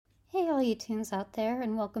all you tunes out there,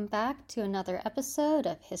 and welcome back to another episode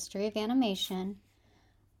of History of Animation.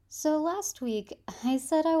 So last week, I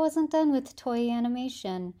said I wasn't done with Toei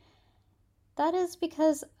animation. That is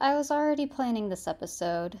because I was already planning this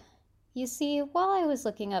episode. You see, while I was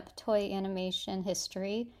looking up Toei animation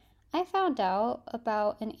history, I found out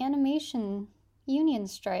about an animation union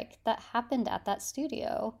strike that happened at that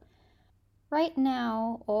studio. Right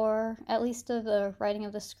now, or at least of the writing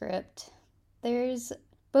of the script, there's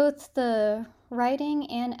both the writing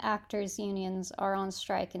and actors unions are on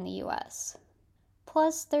strike in the US.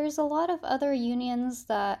 Plus, there's a lot of other unions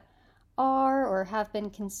that are or have been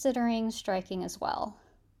considering striking as well.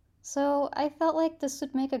 So I felt like this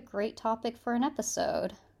would make a great topic for an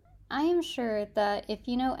episode. I am sure that if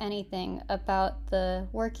you know anything about the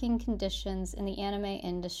working conditions in the anime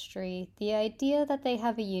industry, the idea that they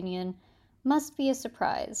have a union must be a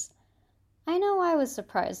surprise. I know I was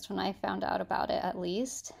surprised when I found out about it, at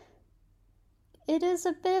least. It is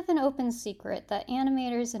a bit of an open secret that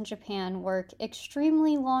animators in Japan work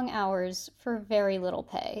extremely long hours for very little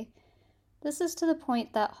pay. This is to the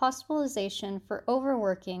point that hospitalization for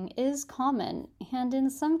overworking is common, and in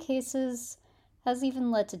some cases has even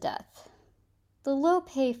led to death. The low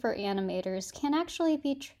pay for animators can actually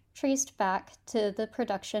be traced back to the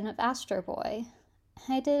production of Astro Boy.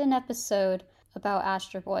 I did an episode about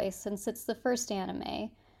Astro Boy since it's the first anime,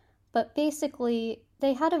 but basically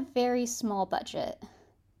they had a very small budget.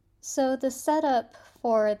 So the setup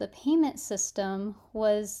for the payment system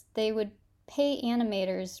was they would pay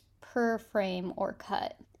animators per frame or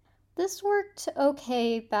cut. This worked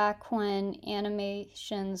okay back when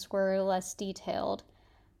animations were less detailed,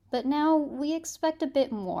 but now we expect a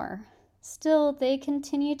bit more. Still, they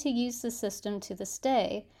continue to use the system to this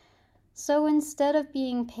day. So instead of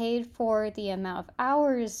being paid for the amount of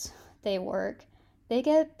hours they work, they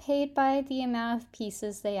get paid by the amount of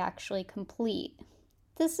pieces they actually complete.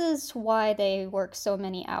 This is why they work so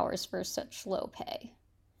many hours for such low pay.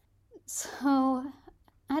 So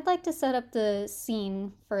I'd like to set up the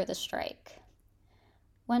scene for the strike.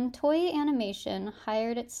 When Toei Animation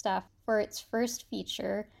hired its staff for its first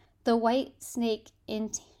feature, The White Snake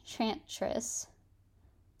Enchantress,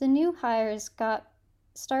 the new hires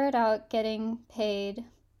started out getting paid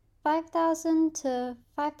 5,000 to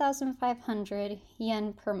 5,500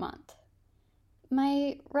 yen per month.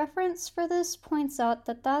 My reference for this points out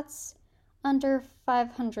that that's under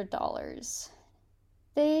 $500.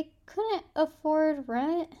 They couldn't afford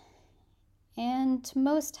rent, and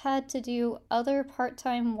most had to do other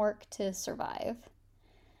part-time work to survive.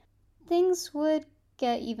 Things would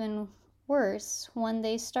get even worse when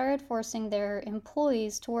they started forcing their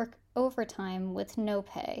employees to work overtime with no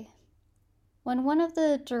pay. When one of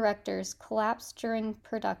the directors collapsed during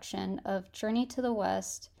production of Journey to the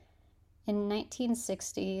West in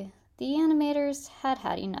 1960, the animators had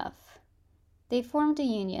had enough. They formed a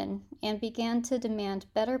union and began to demand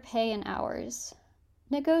better pay and hours.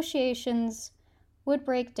 Negotiations would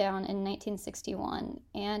break down in 1961,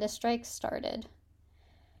 and a strike started.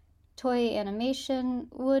 Toei Animation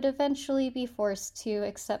would eventually be forced to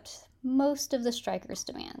accept most of the strikers'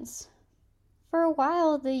 demands. For a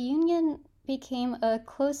while, the union became a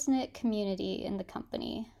close-knit community in the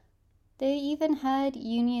company. They even had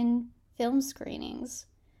union film screenings.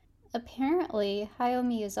 Apparently, Hayao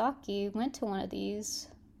Miyazaki went to one of these.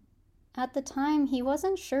 At the time, he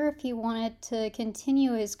wasn't sure if he wanted to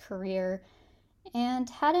continue his career and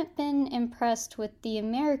hadn't been impressed with the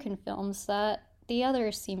American films that the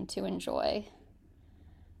others seemed to enjoy.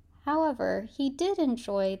 However, he did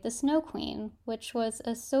enjoy The Snow Queen, which was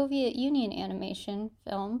a Soviet Union animation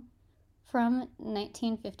film from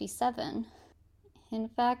 1957. In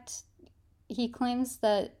fact, he claims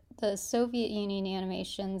that the Soviet Union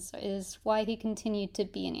animations is why he continued to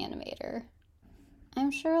be an animator.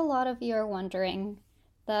 I'm sure a lot of you are wondering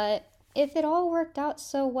that if it all worked out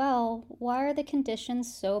so well, why are the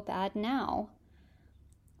conditions so bad now?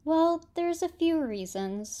 Well, there's a few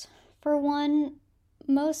reasons. For one,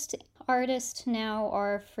 most artists now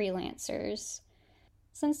are freelancers.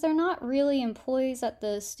 Since they're not really employees at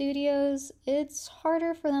the studios, it's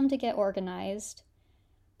harder for them to get organized.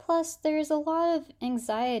 Plus, there's a lot of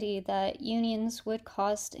anxiety that unions would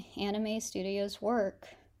cost anime studios work.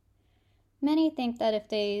 Many think that if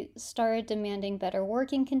they started demanding better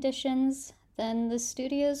working conditions, then the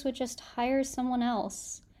studios would just hire someone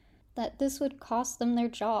else, that this would cost them their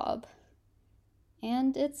job.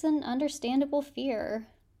 And it's an understandable fear,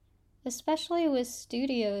 especially with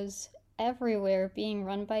studios everywhere being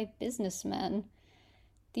run by businessmen.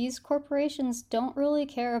 These corporations don't really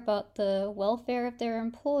care about the welfare of their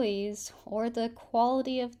employees or the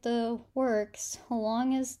quality of the work so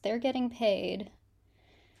long as they're getting paid.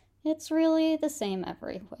 It's really the same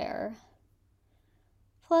everywhere.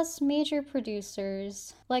 Plus, major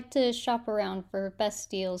producers like to shop around for best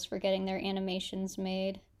deals for getting their animations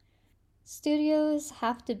made. Studios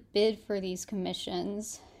have to bid for these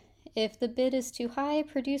commissions. If the bid is too high,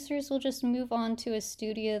 producers will just move on to a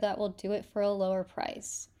studio that will do it for a lower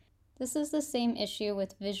price. This is the same issue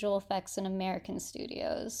with visual effects in American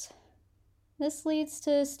studios. This leads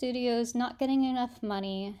to studios not getting enough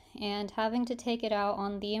money and having to take it out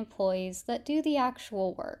on the employees that do the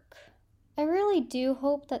actual work. I really do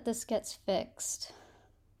hope that this gets fixed.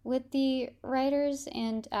 With the writers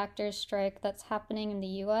and actors strike that's happening in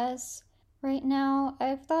the US right now,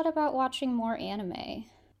 I've thought about watching more anime.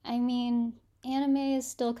 I mean, anime is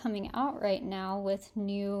still coming out right now with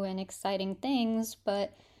new and exciting things,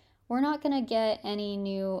 but we're not gonna get any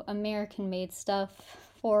new American made stuff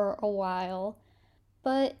for a while.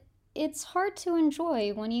 But it's hard to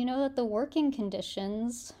enjoy when you know that the working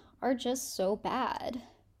conditions are just so bad.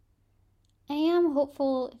 I am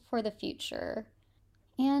hopeful for the future,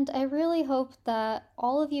 and I really hope that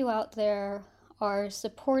all of you out there are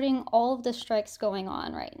supporting all of the strikes going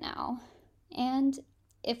on right now. And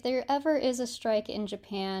if there ever is a strike in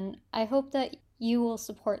Japan, I hope that you will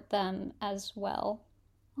support them as well.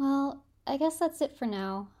 Well, I guess that's it for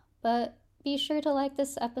now, but be sure to like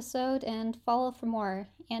this episode and follow for more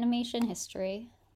animation history.